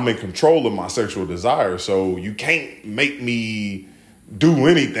 and I'm in control of my sexual desire. So you can't make me do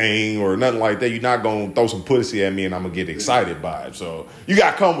anything or nothing like that. You're not gonna throw some pussy at me and I'm gonna get excited by it. So you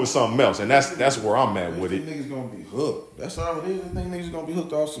gotta come with something else, and that's where I'm at with it. Niggas gonna be hooked. That's all it is. I think niggas gonna be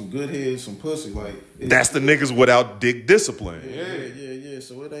hooked off some good head, some pussy. Like that's the niggas without dick discipline. Yeah.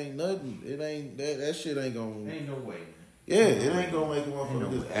 So it ain't nothing. It ain't that shit ain't gonna. Ain't no way. Yeah, it ain't gonna make a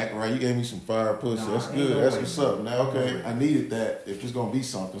motherfucker just act right. You gave me some fire pussy. That's good. That's what's up. Now, okay, I needed that. If it's gonna be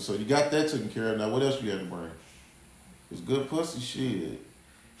something, so you got that taken care of. Now, what else you got to bring? It's good pussy shit.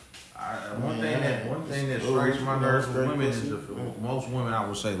 One thing that strikes my nerves with women is most women, I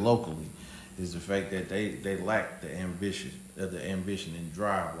would say locally, is the fact that they lack the ambition and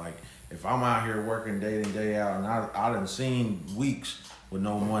drive. Like if I'm out here working day in day out, and I done seen weeks with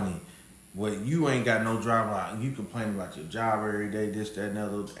no money. Well, you ain't got no drive. Like you complain about your job every day, this, that, and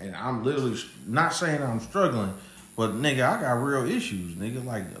other. And I'm literally not saying I'm struggling, but nigga, I got real issues, nigga.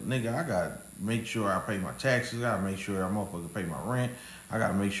 Like nigga, I got to make sure I pay my taxes. I got to make sure I'm motherfucker pay my rent. I got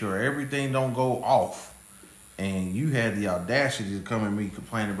to make sure everything don't go off. And you had the audacity to come at me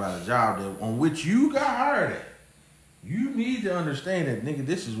complaining about a job on which you got hired at. You need to understand that, nigga,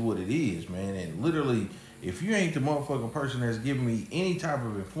 this is what it is, man. And literally, if you ain't the motherfucking person that's giving me any type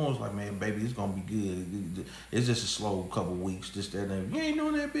of influence, like, man, baby, it's gonna be good. It's just a slow couple weeks, just that. And you ain't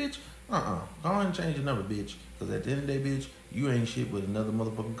doing that, bitch. Go ahead and change your number, bitch. Because at the end of the day, bitch, you ain't shit but another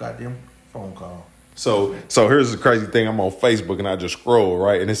motherfucking goddamn phone call. So here's the crazy thing. I'm on Facebook and I just scroll,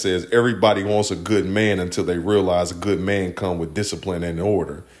 right? And it says everybody wants a good man until they realize a good man come with discipline and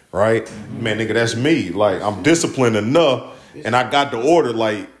order, right? Mm-hmm. Man, nigga, that's me. Like, I'm disciplined enough and I got the order.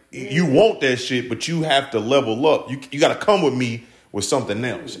 Like, you want that shit, but you have to level up. You got to come with me with something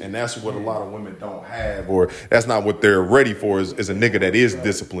else. And that's what a lot of women don't have, or that's not what they're ready for is a nigga that is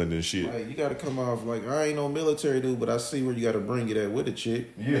disciplined and shit. Like, you got to come off like, I ain't no military dude, but I see where you got to bring it at with a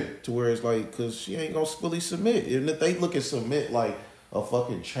chick. Yeah. To where it's like, because she ain't going to fully submit. And if they look at submit like a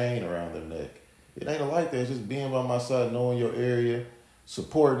fucking chain around their neck, it ain't like that. It's just being by my side, knowing your area,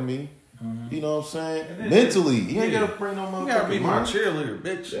 supporting me. Mm-hmm. You know what I'm saying? Mentally. You ain't got to bring no motherfucker. You got to be my cheerleader,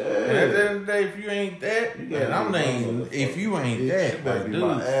 bitch. Yeah. And at the end of the day, if you ain't that, if you ain't that, you better be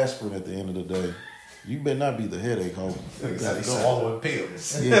my aspirin at the end of the day. You better not be the headache, homie. You got to swallow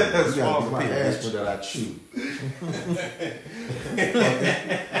pills. Yeah, you got to be my aspirin that I chew.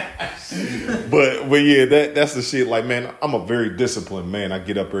 But yeah, that's the shit. Like, man, I'm a very disciplined man. I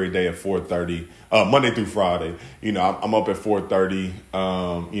get up every day at 4:30, Monday through Friday. You know, I'm up at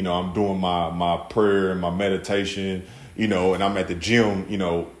 4:30. You know, I'm doing my prayer and my meditation. You know, and I'm at the gym. You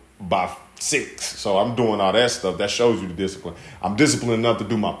know, by 6. So I'm doing all that stuff. That shows you the discipline. I'm disciplined enough to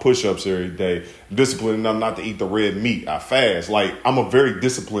do my push-ups every day. I'm disciplined enough not to eat the red meat. I fast. Like, I'm a very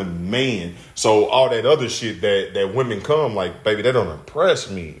disciplined man. So all that other shit that women come, like, baby, that don't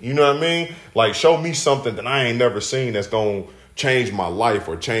impress me. You know what I mean? Like, show me something that I ain't never seen that's going to change my life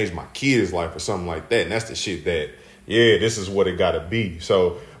or change my kids' life or something like that. And that's the shit that, yeah, this is what it got to be.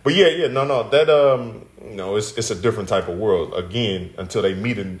 So, but yeah, no, that, you know, it's a different type of world. Again, until they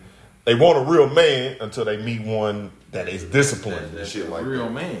meet they want a real man until they meet one that is disciplined and shit like that.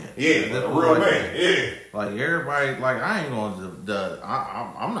 Real man. Yeah, a real man. Yeah. Like everybody, like I ain't gonna,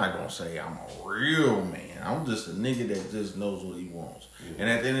 I'm not gonna say I'm a real man. I'm just a nigga that just knows what he wants. Yeah. And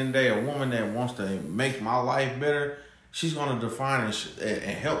at the end of the day, a woman that wants to make my life better, she's gonna define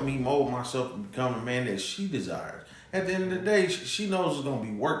and help me mold myself to become the man that she desires. At the end of the day, she knows it's gonna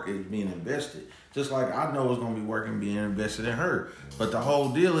be work is being invested. Just like I know it's going to be working being invested in her. But the whole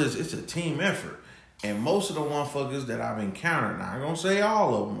deal is it's a team effort. And most of the motherfuckers that I've encountered, now I'm going to say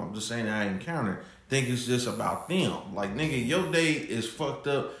all of them, I'm just saying that I encountered, think it's just about them. Like, nigga, your day is fucked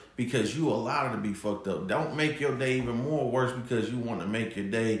up because you allowed it to be fucked up. Don't make your day even more worse because you want to make your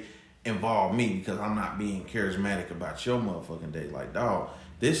day involve me because I'm not being charismatic about your motherfucking day. Like, dog,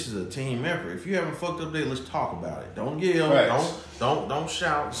 this is a team effort. If you haven't fucked up day, let's talk about it. Don't yell. Right. Don't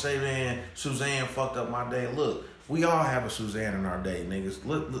shout and say, man, Suzanne fucked up my day. Look, we all have a Suzanne in our day, niggas.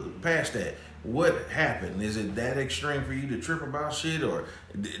 Look past that. what happened? Is it that extreme for you to trip about shit, or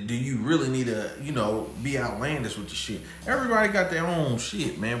do you really need to, be outlandish with the shit? Everybody got their own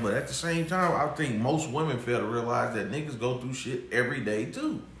shit, man. But at the same time, I think most women fail to realize that niggas go through shit every day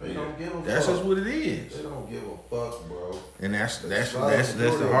too. They don't give a fuck. That's just what it is. They don't give a fuck, bro. And that's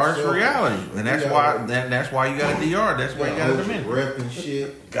the harshest reality. And that's why you got a DR. That's why you got a Dominican. Rep and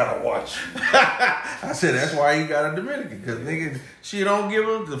shit. Gotta watch. I said that's why you got a Dominican, because nigga, she don't give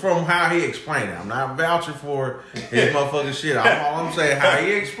him from how he explained it. I'm not vouching for his motherfucking shit. All I'm saying, how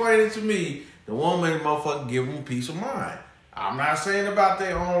he explained it to me, the woman motherfucker give him peace of mind. I'm not saying about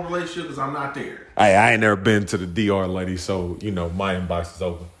their own relationship because I'm not there. Hey, I ain't never been to the DR, lady, so my inbox is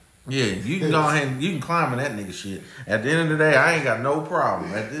open. Yeah, you can go ahead and you can climb in that nigga shit. At the end of the day, I ain't got no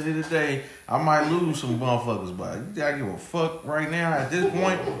problem. At the end of the day, I might lose some motherfuckers, but I give a fuck right now. At this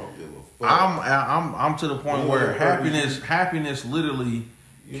point, I'm to the point where happiness literally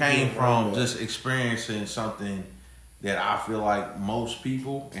came from just experiencing something that I feel like most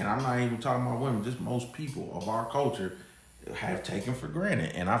people, and I'm not even talking about women, just most people of our culture have taken for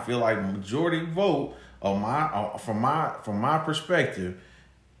granted. And I feel like majority vote of from my perspective,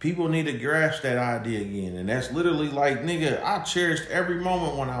 people need to grasp that idea again. And that's literally like, nigga, I cherished every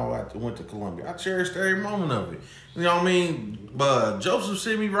moment when I went to Columbia. I cherished every moment of it. You know what I mean? But Joseph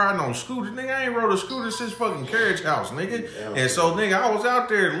sent me riding on scooters. Nigga, I ain't rode a scooter since fucking Carriage House, nigga. And so, nigga, I was out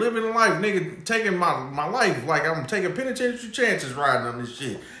there living life, nigga, taking my life like I'm taking penitentiary chances riding on this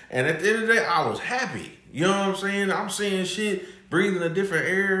shit. And at the end of the day, I was happy. You know what I'm saying? I'm seeing shit, breathing a different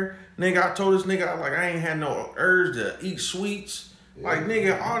air. Nigga, I told this nigga, I ain't had no urge to eat sweets. Like,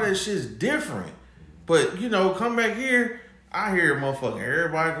 nigga, all that shit's different. But, come back here, I hear motherfucking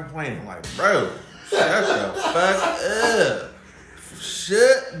everybody complaining. Like, bro, shut the fuck up.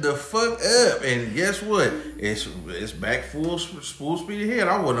 Shut the fuck up. And guess what? It's back full speed ahead.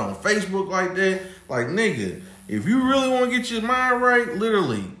 I wasn't on Facebook like that. Like, nigga, if you really want to get your mind right,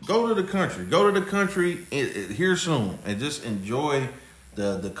 literally, go to the country. Go to the country here soon and just enjoy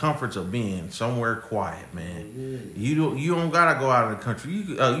the comforts of being somewhere quiet, man. You don't gotta go out of the country.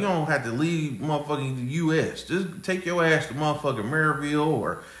 You don't have to leave motherfucking the U.S. Just take your ass to motherfucking Maryville,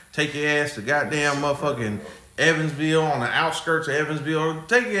 or take your ass to goddamn motherfucking Evansville, on the outskirts of Evansville, or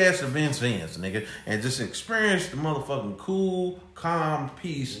take your ass to Vincennes, nigga, and just experience the motherfucking cool, calm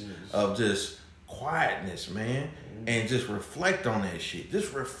peace of just quietness, man, and just reflect on that shit.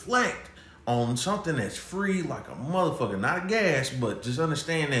 Just reflect on something that's free like a motherfucker, not gas, but just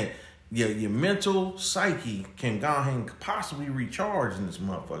understand that your mental psyche can go ahead and possibly recharge in this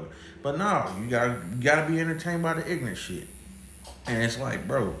motherfucker. But no, you gotta be entertained by the ignorant shit. And it's like,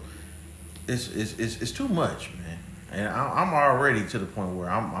 bro, it's too much, man. And I'm already to the point where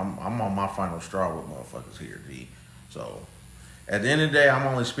I'm on my final straw with motherfuckers here, D. So at the end of the day, I'm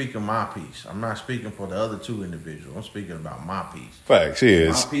only speaking my piece. I'm not speaking for the other two individuals. I'm speaking about my piece. Facts,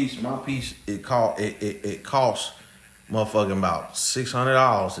 yes. My piece. It costs motherfucking about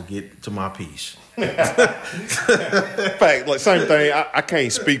 $600 to get to my piece. Fact, like same thing. I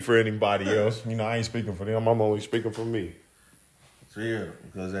can't speak for anybody else. I ain't speaking for them. I'm only speaking for me. So yeah,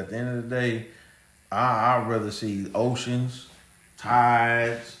 because at the end of the day, I'd rather see oceans,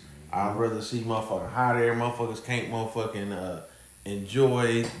 tides. I'd rather see motherfucking hot air. Motherfuckers can't motherfucking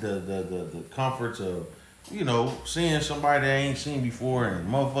enjoy the comforts of, seeing somebody they ain't seen before, and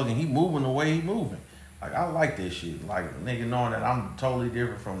motherfucking he moving the way he moving. Like, I like this shit. Like, nigga, knowing that I'm totally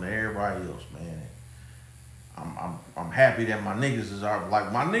different from everybody else, man. I'm happy that my niggas is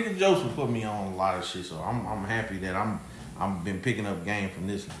like, my nigga Joseph put me on a lot of shit, so I'm happy that I'm been picking up game from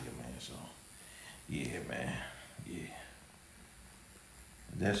this nigga, man. So yeah, man. Yeah.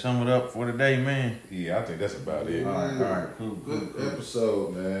 That sum it up for today, man. Yeah, I think that's about it. All right, cool. Good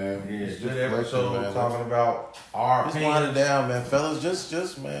episode, man. Yeah, it's good episode, man. Talking about our Just opinions. wind it down, man, fellas. Just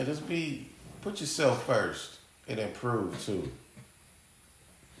put yourself first. It improve too.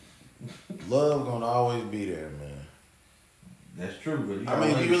 Love gonna always be there, man. That's true, but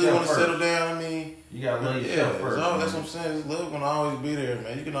if you really want to settle down, you gotta love yourself first. That's what I'm saying. Love gonna always be there,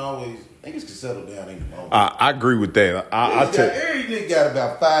 man. You can always niggas can settle down any moment. I agree with that. Every nigga got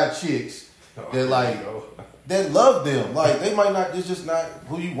about 5 chicks that love them. Like, they might not. It's just not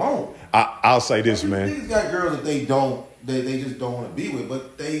who you want. I'll say this, man. Niggas got girls that they just don't want to be with,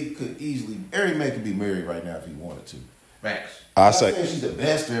 but they could easily. Every man could be married right now if he wanted to. Facts. I'm not saying she's the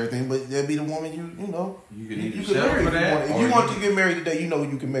best or everything, but that'd be the woman you could marry if you want. If you want to get married today,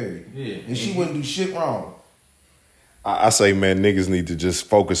 you can marry. Yeah. And she wouldn't do shit wrong. I say, man, niggas need to just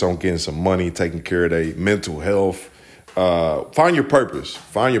focus on getting some money, taking care of their mental health, find your purpose.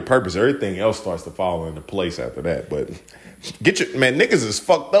 Find your purpose. Everything else starts to fall into place after that. But niggas is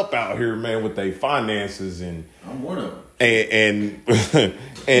fucked up out here, man, with their finances and I'm one of them. And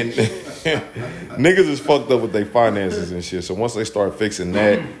niggas is fucked up with their finances and shit. So once they start fixing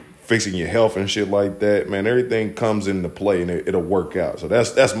that, fixing your health and shit like that, man, everything comes into play and it'll work out. So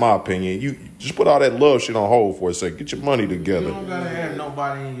that's my opinion. You just put all that love shit on hold for a second. Get your money together. You don't gotta have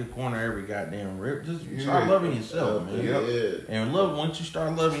nobody in your corner every goddamn rip. Just start loving yourself, man. Yeah. And once you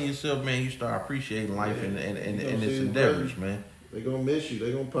start loving yourself, man, you start appreciating life and its endeavors, man. They gonna miss you.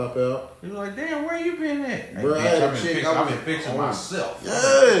 They gonna pop out. You're like, damn, where you been at? Bro, I've been fixing myself.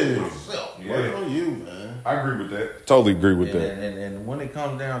 Yeah. Work on you, man. I agree with that. Totally agree with that. And when it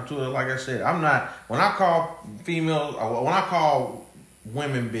comes down to it, like I said, I'm not. When I call females, when I call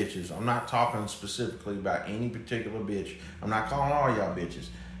women bitches, I'm not talking specifically about any particular bitch. I'm not calling all y'all bitches.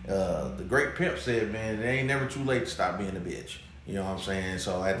 The great pimp said, man, it ain't never too late to stop being a bitch. You know what I'm saying?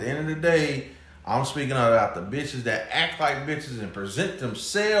 So at the end of the day, I'm speaking about the bitches that act like bitches and present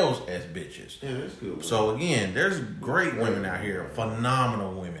themselves as bitches. Yeah, that's good. So again, there's great women out here,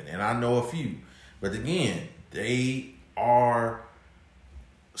 phenomenal women, and I know a few. But again, they are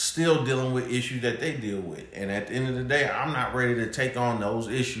still dealing with issues that they deal with. And at the end of the day, I'm not ready to take on those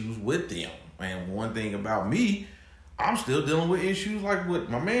issues with them. And one thing about me, I'm still dealing with issues like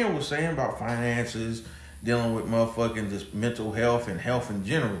what my man was saying about finances, dealing with motherfucking just mental health and health in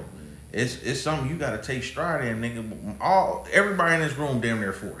general. It's something you gotta take stride in, nigga. Everybody in this room damn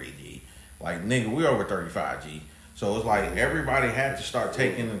near 40, G. Like, nigga, we over 35, G. So it's like everybody had to start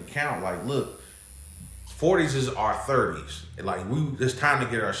taking into account, like, look, 40s is our 30s. Like, it's time to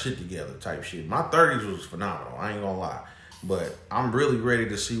get our shit together type shit. My 30s was phenomenal, I ain't gonna lie. But I'm really ready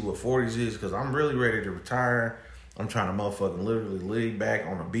to see what 40s is, because I'm really ready to retire. I'm trying to motherfucking literally lay back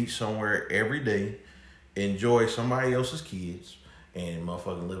on the beach somewhere every day, enjoy somebody else's kids, and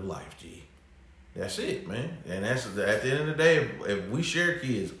motherfucking live life, G. That's it, man. And that's at the end of the day, if we share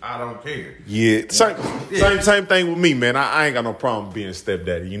kids, I don't care. Yeah, same thing with me, man. I ain't got no problem being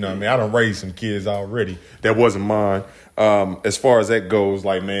stepdaddy. You know what I mean? I done raised some kids already. That wasn't mine. As far as that goes,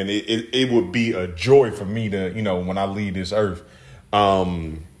 like, man, it would be a joy for me to, you know, when I leave this earth.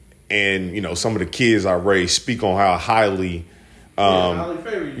 And, you know, some of the kids I raised speak on how highly how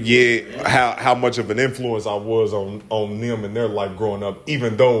much of an influence I was on them in their life growing up,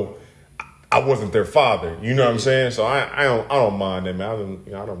 even though I wasn't their father. You know what I'm saying? So I don't mind that, man.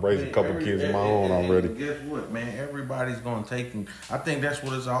 I done raised a couple kids of my own already. Guess what, man? Everybody's gonna take. I think that's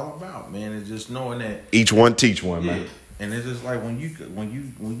what it's all about, man. It's just knowing that each one teach one, man. And it's just like when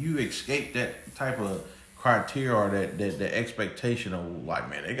you escape that type of criteria or that expectation of like,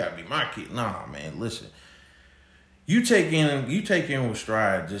 man, they gotta be my kid. Nah, man. Listen. You take in with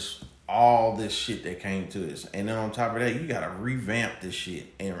stride just all this shit that came to us, and then on top of that, you gotta revamp this shit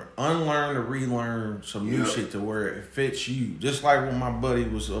and unlearn to relearn some new shit to where it fits you. Just like when my buddy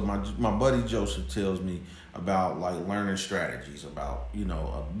my buddy Joseph tells me about like learning strategies about, you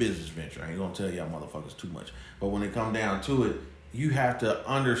know, a business venture. I ain't gonna tell y'all motherfuckers too much, but when it comes down to it, you have to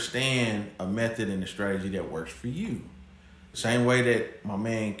understand a method and a strategy that works for you. Same way that my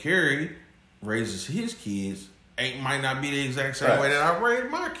man Kerry raises his kids. Might not be the exact same way that I raised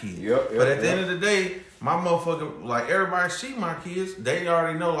my kids. But at the end of the day, my motherfucker, like everybody see my kids, they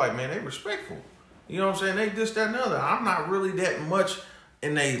already know, like, man, they respectful. You know what I'm saying? They this, that, and the other. I'm not really that much,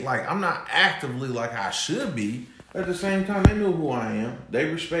 and I'm not actively like I should be. At the same time, they know who I am. They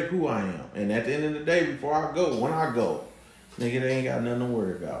respect who I am. And at the end of the day, before I go, when I go, nigga, they ain't got nothing to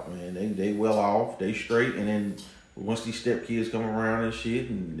worry about, man. They well off, they straight, and then once these step kids come around and shit,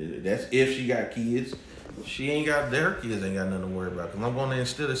 and that's if she got kids. She ain't got, their kids ain't got nothing to worry about, because I'm going to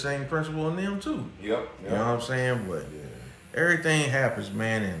instill the same principle in them too. You know what I'm saying? But everything happens,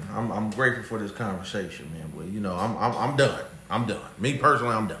 man, and I'm grateful for this conversation, man. But you know, I'm done. I'm done. Me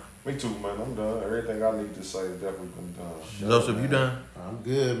personally, I'm done. Me too, man. I'm done. Everything I need to say is definitely been done. Joseph, you done? I'm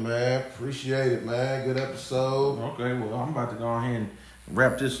good, man. Appreciate it, man. Good episode. Okay, well, I'm about to go ahead and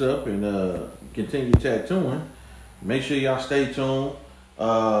wrap this up and continue tattooing. Make sure y'all stay tuned.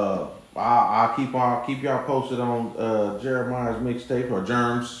 I'll keep y'all posted on Jeremiah's mixtape, or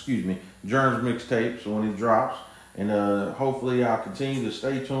Germs mixtape, so when it drops. And hopefully I'll continue to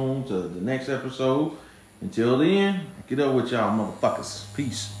stay tuned to the next episode. Until then, get up with y'all motherfuckers.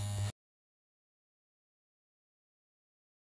 Peace.